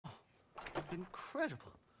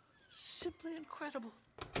Incredible. Simply incredible.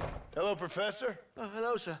 Hello, Professor.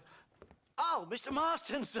 Hello, sir. Oh, Mr.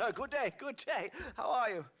 Marston, sir. Good day, good day. How are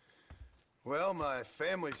you? Well, my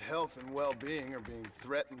family's health and well-being are being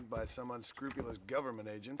threatened by some unscrupulous government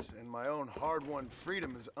agents, and my own hard-won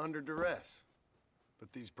freedom is under duress.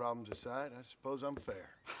 But these problems aside, I suppose I'm fair.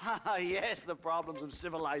 Yes, the problems of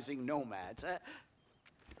civilizing nomads.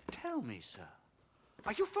 Tell me, sir,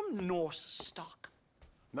 are you from Norse stock?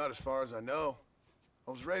 Not as far as I know.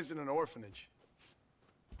 I was raised in an orphanage.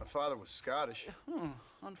 My father was Scottish.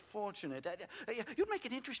 Unfortunate. You'd make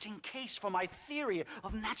an interesting case for my theory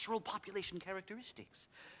of natural population characteristics.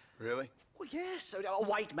 Really? Well, yes, a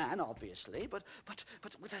white man, obviously, but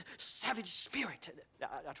with a savage spirit.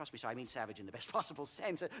 Trust me, sir, I mean savage in the best possible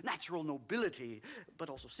sense. Natural nobility, but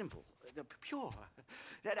also simple, pure.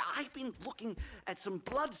 I've been looking at some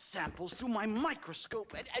blood samples through my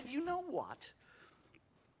microscope, and you know what?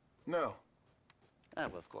 No.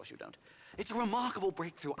 Well, of course you don't. It's a remarkable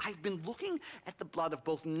breakthrough. I've been looking at the blood of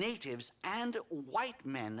both natives and white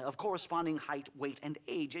men of corresponding height, weight, and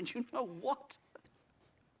age, and you know what?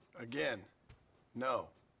 Again, no.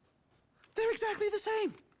 They're exactly the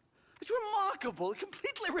same. It's remarkable. It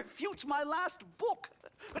completely refutes my last book.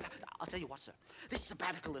 But I'll tell you what, sir. This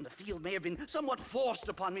sabbatical in the field may have been somewhat forced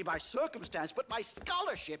upon me by circumstance, but my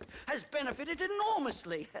scholarship has benefited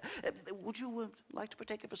enormously. Would you like to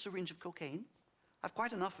partake of a syringe of cocaine? I've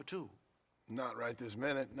quite enough for two. Not right this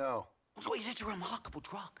minute, no. So it's a remarkable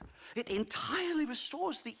drug. It entirely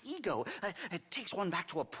restores the ego. It takes one back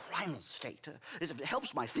to a primal state. It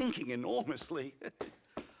helps my thinking enormously.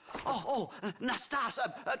 Nastas,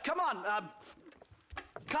 come on.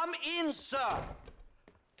 Come in, sir.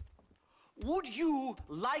 Would you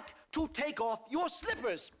like to take off your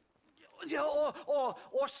slippers?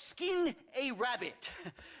 Or skin a rabbit?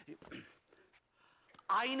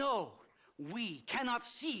 I know we cannot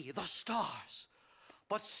see the stars,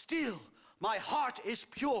 but still my heart is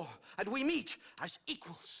pure, and we meet as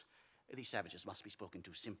equals. These savages must be spoken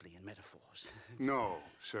to simply in metaphors. No,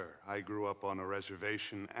 sir. I grew up on a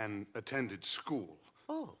reservation and attended school.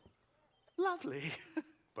 Oh, lovely.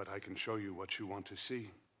 But I can show you what you want to see.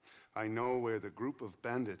 I know where the group of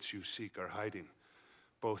bandits you seek are hiding.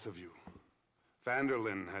 Both of you.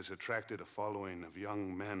 Vanderlyn has attracted a following of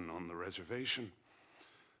young men on the reservation.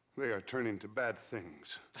 They are turning to bad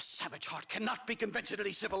things. The savage heart cannot be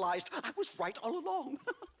conventionally civilized. I was right all along.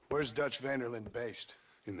 Where's Dutch Vanderlyn based?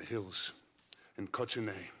 In the hills, in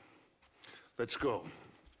Cochene. Let's go.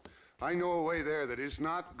 I know a way there that is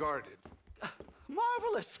not guarded.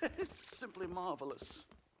 Marvelous. It's simply marvelous.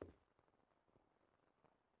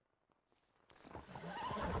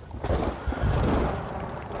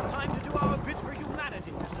 Time to do our bit for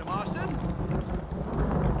humanity, Mr. Marston.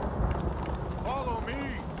 Follow me.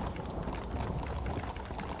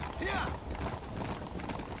 Here.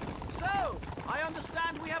 So, I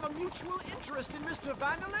understand we have a mutual interest in Mr.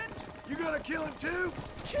 Vanderlyn? You gonna kill him too?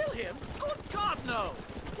 Kill him? Good God, no!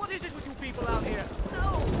 What is it with you people out here?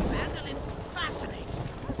 No, Vanderlyn fascinates me.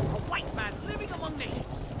 A white man living among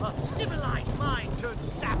natives. A civilized mind turned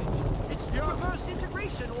savage. It's reverse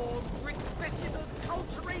integration or regressive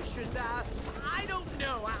acculturation. I don't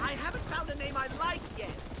know. I haven't found a name I like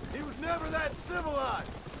yet. He was never that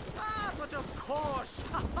civilized. Ah, but of course.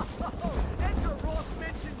 Edgar Ross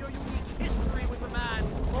mentioned your unique history with the man.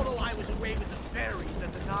 Although I was away with the fairies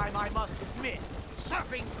at the time, I must admit.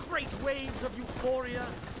 Surfing great waves of euphoria.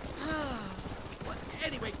 But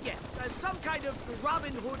anyway, yes, some kind of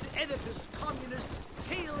Robin Hood, Oedipus, communist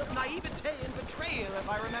tale of naivete and betrayal, if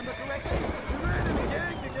I remember correctly. We ran in a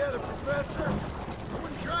gang together, Professor. I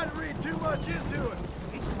wouldn't try to read too much into it.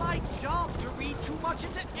 It's my job to read too much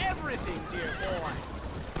into everything, dear boy.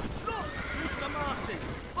 Look, Mr. Marston,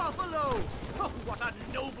 buffalo. Oh, what a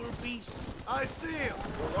noble beast. I see him.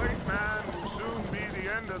 The white man will soon be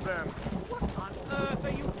the end of them. What on earth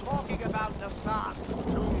are you talking about, Nastas?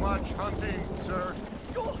 Too much hunting, sir.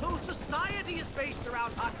 Your whole society is based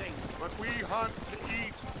around hunting. But we hunt to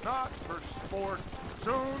eat, not for sport.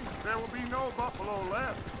 Soon there will be no buffalo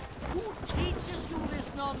left. Who teaches you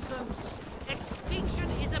this nonsense? Extinction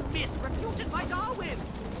is a myth refuted by Darwin.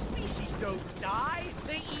 Species don't die,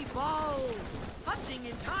 they evolve. Hunting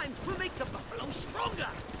in time will make the buffalo stronger.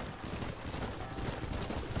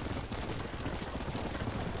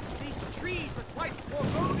 These trees are quite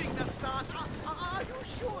foreboding, Nastas. Are you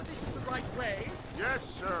sure this is the right way? Yes,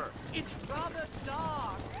 sir. It's rather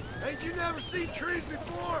dark. Ain't you never seen trees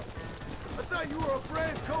before? I thought you were a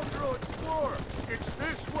brave cultural explorer. It's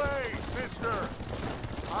this way, mister.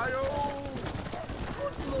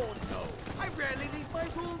 Good Lord, no. I rarely leave my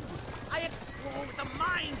room. I explore with the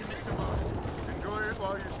mind, Mr. Marston.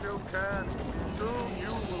 can. Soon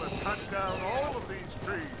you will have cut down all of these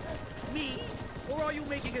trees. Me? Or are you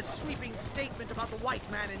making a sweeping statement about the white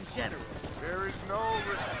man in general? There is no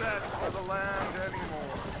respect for the land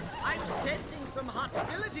anymore. I'm sensing some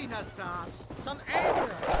hostility, Nastas. Some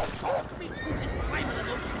anger. Talk me through this primal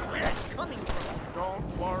emotion, where it's coming from.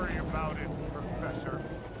 Don't worry about it, Professor.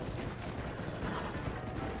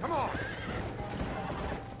 Come on!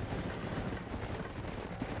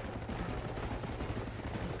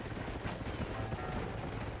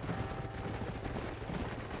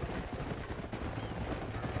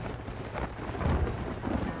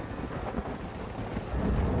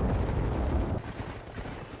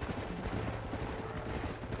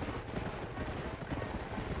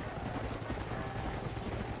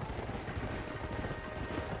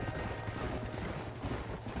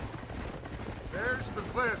 There's the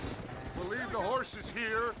cliffs. We'll leave the horses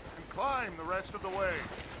here and climb the rest of the way.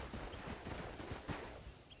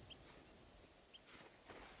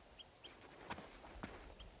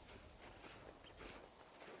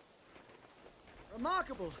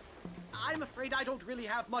 Remarkable. I'm afraid I don't really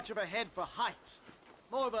have much of a head for heights.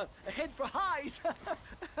 More of a head for highs.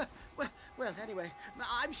 well, anyway,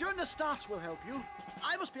 I'm sure Nastas will help you.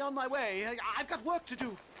 I must be on my way. I've got work to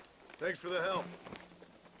do. Thanks for the help.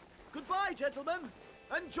 Goodbye, gentlemen.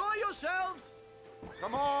 Enjoy yourselves.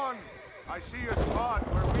 Come on! I see a spot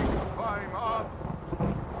where we can climb up.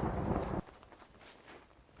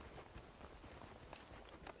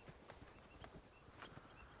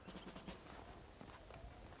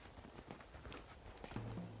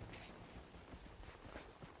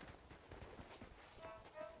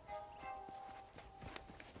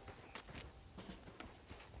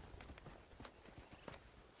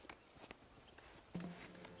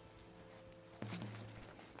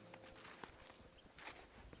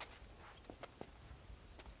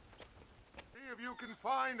 If you can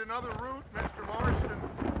find another route, Mr. Marston,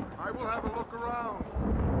 I will have a look around.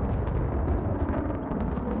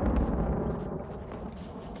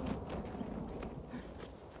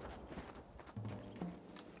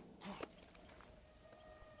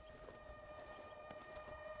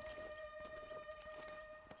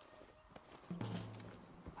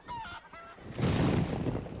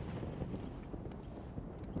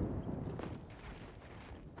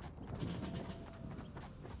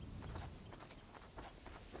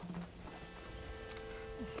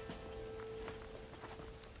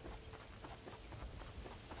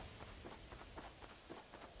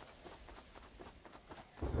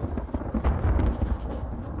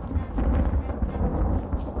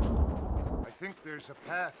 I think there's a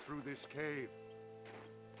path through this cave.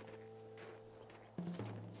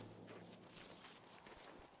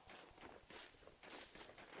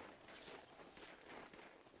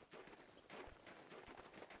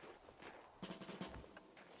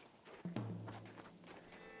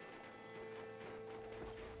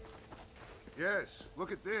 Yes,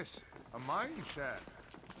 look at this. A mine shaft.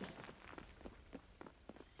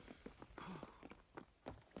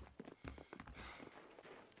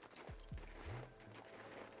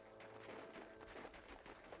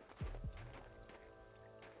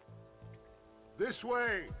 This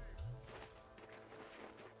way!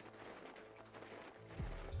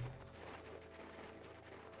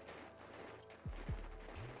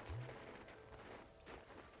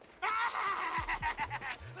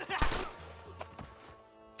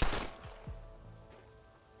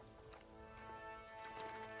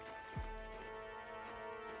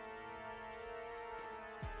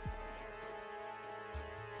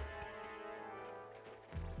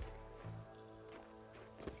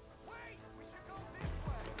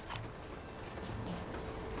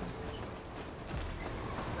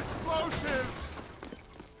 Explosives!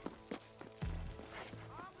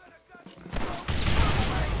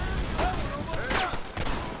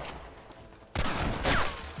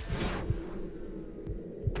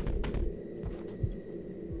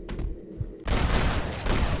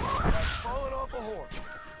 Falling off a horse.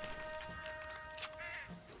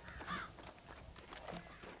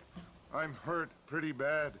 I'm hurt pretty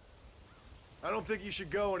bad. I don't think you should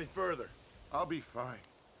go any further. I'll be fine.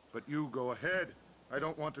 But you go ahead. I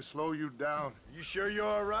don't want to slow you down. You sure you're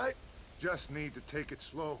all right? Just need to take it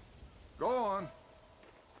slow. Go on.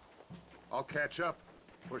 I'll catch up,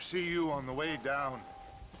 or see you on the way down.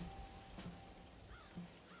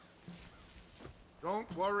 Don't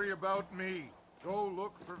worry about me. Go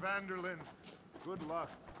look for Vanderlyn. Good luck.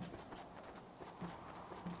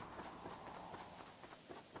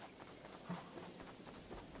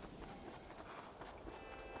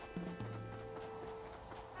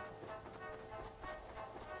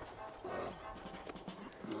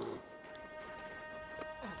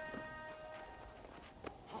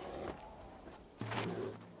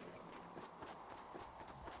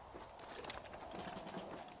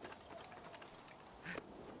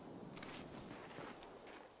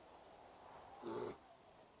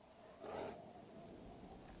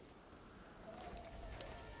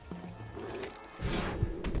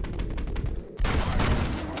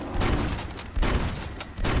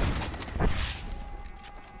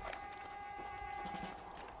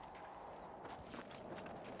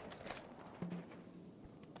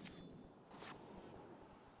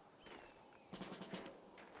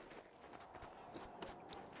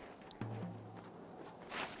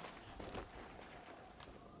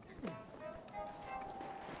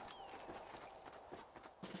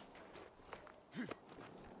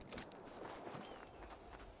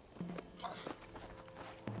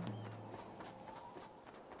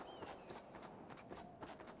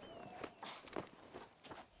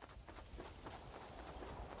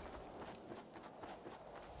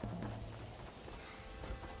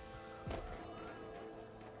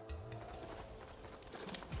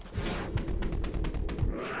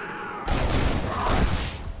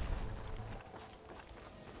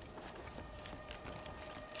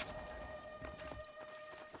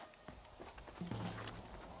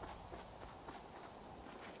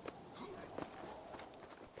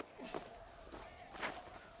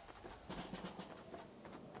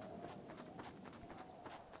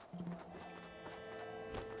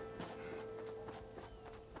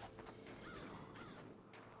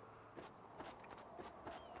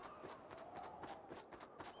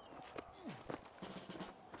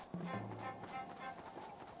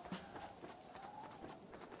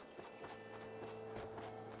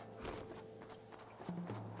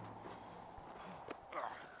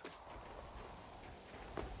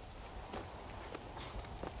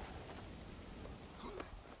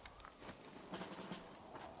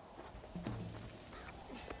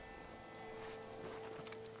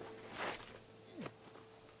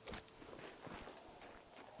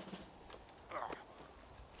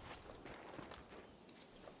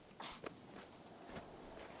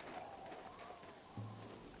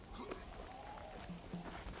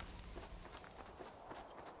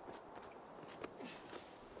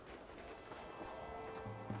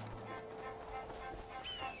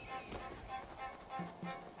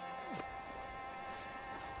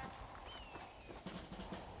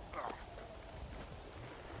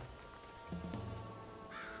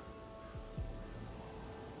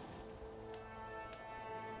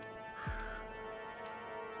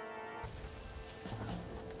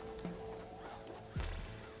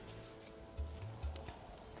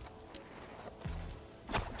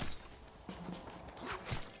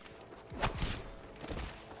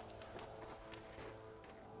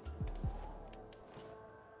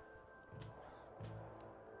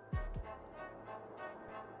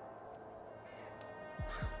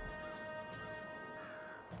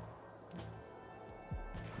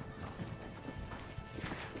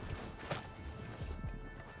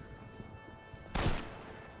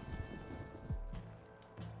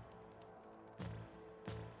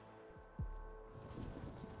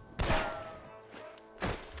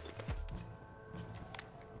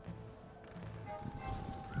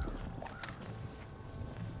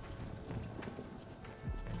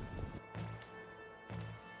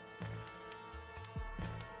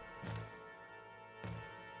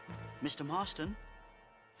 Mr. Marston?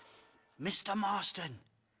 Mr. Marston!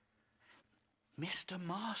 Mr.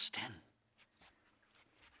 Marston!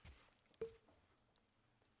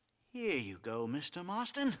 Here you go, Mr.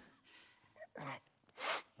 Marston.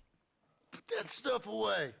 Put that stuff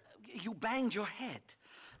away. You banged your head.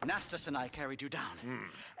 Nastas and I carried you down.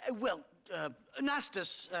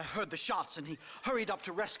 Nastas heard the shots and he hurried up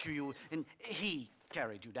to rescue you, and he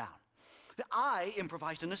carried you down. I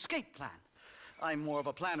improvised an escape plan. I'm more of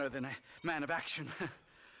a planner than a man of action.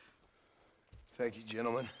 Thank you,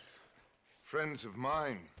 gentlemen. Friends of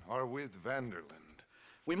mine are with Vanderlinde.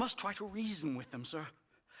 We must try to reason with them, sir.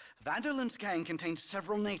 Vanderlinde's gang contains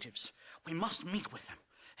several natives. We must meet with them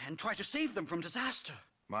and try to save them from disaster.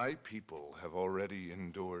 My people have already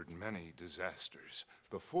endured many disasters.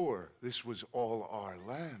 Before, this was all our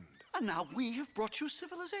land. And now we have brought you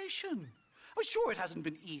civilization. Well, sure, it hasn't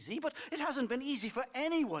been easy, but it hasn't been easy for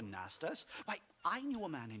anyone, Nastas. Why, I knew a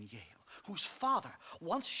man in Yale whose father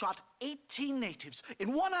once shot 18 natives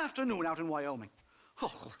in one afternoon out in Wyoming.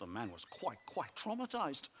 Oh, the man was quite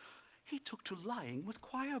traumatized. He took to lying with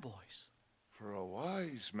choir boys. For a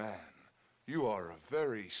wise man, you are a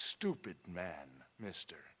very stupid man,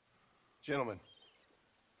 mister. Gentlemen,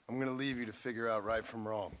 I'm gonna leave you to figure out right from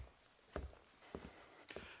wrong.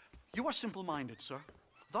 You are simple-minded, sir.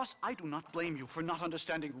 Thus, I do not blame you for not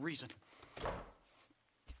understanding reason.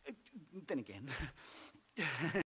 Then again...